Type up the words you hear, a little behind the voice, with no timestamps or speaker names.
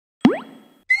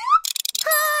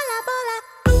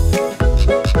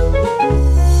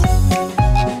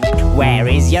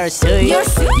your suit? Your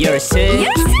suit? Your suit?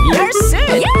 Your suit?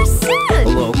 Your suit?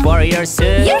 Look for your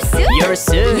suit. Your suit? Your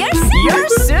suit? Your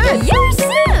suit? Your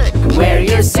suit? Wear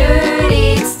your suit,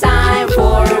 it's time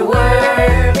for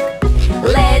work.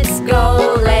 Let's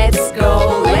go, let's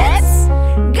go, let's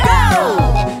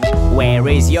go! Where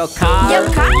is your car?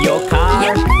 Your car? Your car?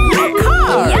 Your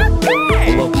car? Your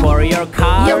car? Look for your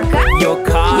car. Your car? Your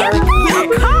car?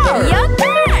 Your car? Your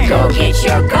car? Go get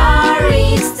your car,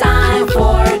 it's time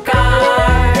for car.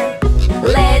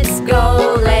 Let's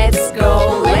go, let's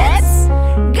go, let's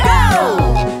go!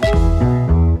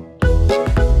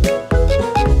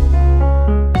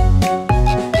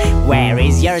 Where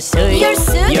is your suit? Your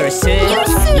suit? Your suit? Your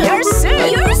suit? Your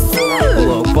suit? Your suit?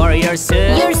 Look for your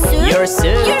suit. Your suit? Your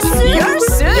suit? Your suit? Your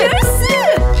suit? Your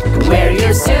suit? Wear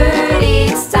your suit,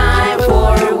 it's time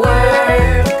for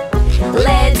work.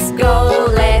 Let's go,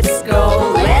 let's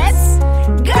go, let's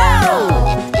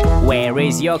go! Where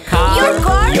is your car? Your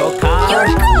car? Your car? Your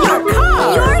car? Your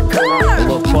car? Your car?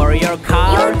 Look for your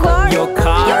car. Your car? Your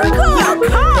car? Your car? Your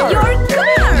car? Your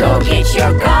car? Go get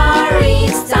your car,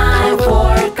 it's time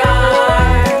for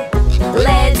car.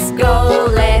 Let's go,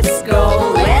 let's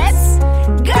go, let's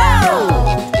go!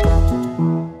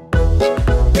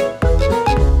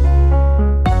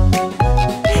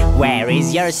 Where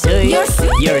is your suit? Your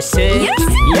suit? Your suit?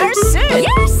 Your suit?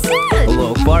 Your suit?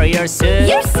 Look for your suit.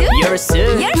 Your suit? Your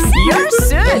suit? Your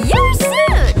suit? Your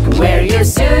suit? Wear your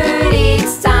suit,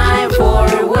 it's time for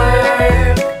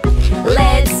work.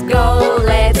 Let's go,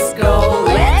 let's go,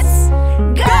 let's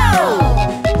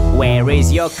go! Where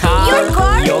is your car? Your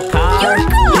car? Your car? Your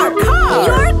car? Your car?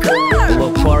 Your car?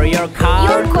 Look for your car.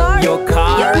 Your car? Your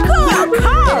car? Your car? Your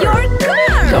car? Your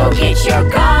car? Go get your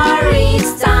car,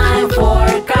 it's time for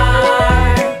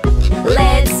car.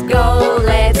 Let's go,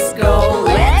 let's go,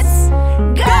 let's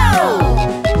go!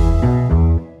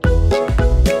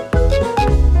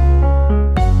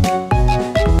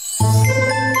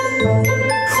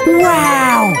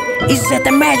 Wow! Is that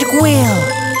a magic wheel?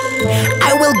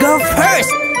 I will go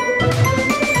first!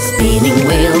 Spinning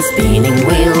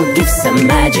wheel, give some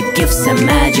magic, give some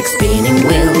magic. Spinning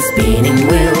wheel,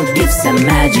 give some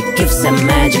magic, give some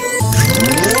magic.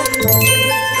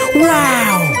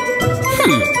 Wow!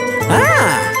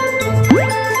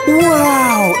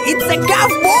 Wow! It's a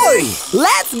golf boy!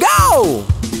 Let's go!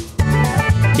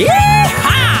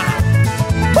 Yee-haw!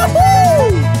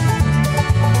 Woohoo!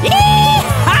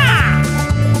 Yee-haw!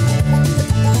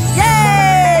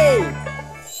 Yay!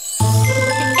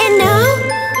 And now,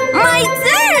 my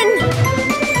turn!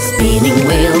 Spinning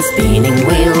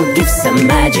wheel, give some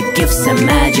magic, give some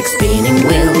magic. Spinning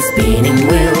wheel,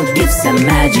 give some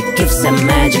magic, give some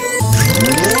magic.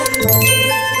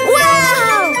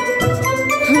 Wow!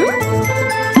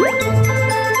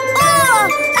 Oh,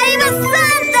 I'm a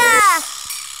Santa!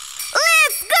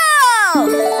 Let's go!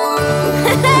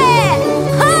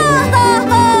 Ho, ho,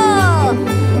 ho!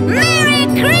 Merry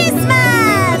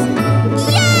Christmas!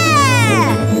 Yeah!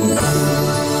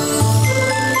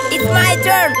 It's my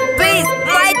turn! Please,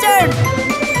 my turn!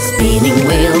 Spinning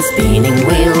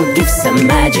wheel, give some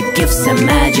magic, give some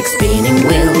magic. Spinning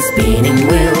wheel,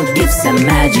 give some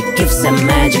magic, give some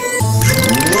magic.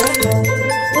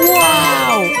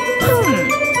 Wow!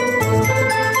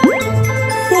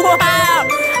 Wow!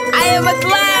 I am a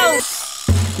clown!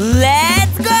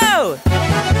 Let's go!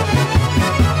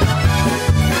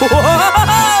 Whoa!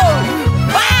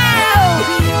 Wow!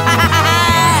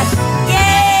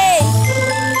 Yay!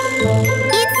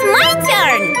 It's my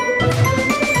turn!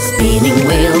 Spinning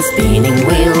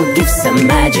wheel, give some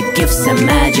magic, give some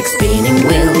magic. Spinning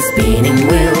wheel,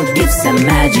 give some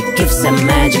magic, give some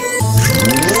magic.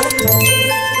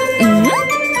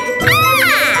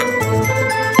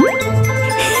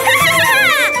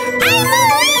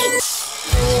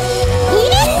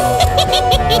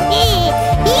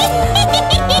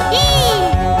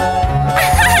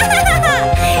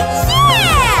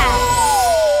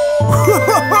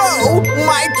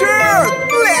 My turn!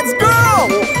 Let's go!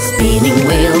 Spinning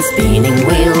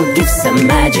wheel, give some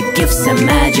magic, give some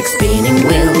magic. Spinning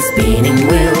wheel,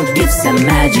 give some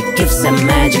magic, give some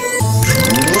magic.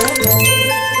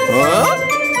 Huh?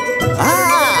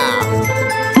 Ah!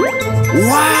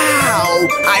 Wow!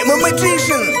 I'm a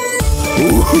magician!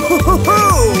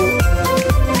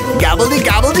 Gobbledy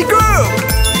gobbledy goo!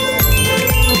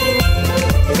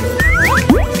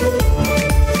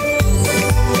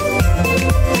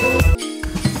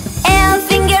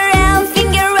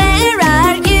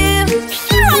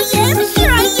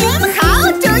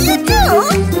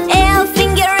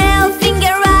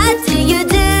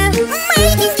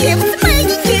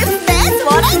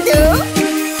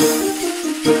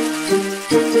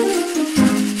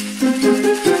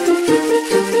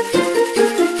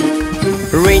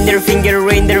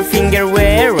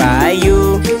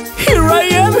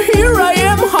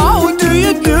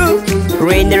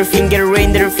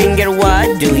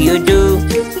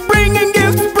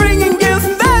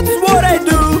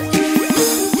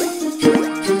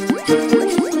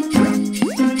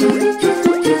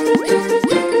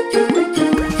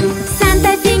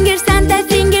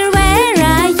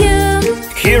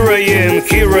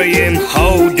 I am,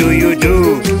 how do you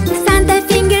do? Santa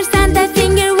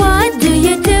finger, what do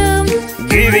you do?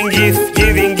 Giving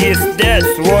gifts,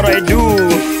 that's what I do.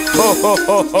 Ho ho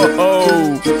ho ho ho.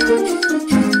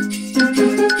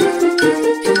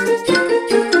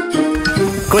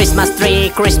 Christmas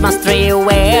tree,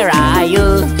 where are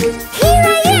you? Here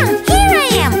I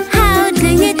am, how do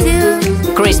you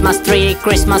do? Christmas tree,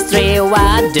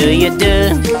 what do you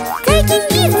do? Taking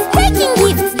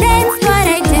gifts, that's what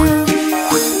I do.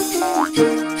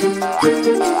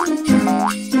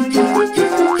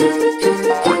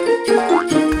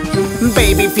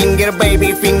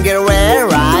 Baby finger, where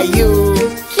are you?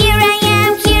 Here I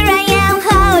am,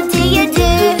 how do you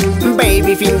do?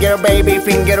 Baby finger,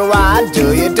 what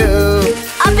do you do?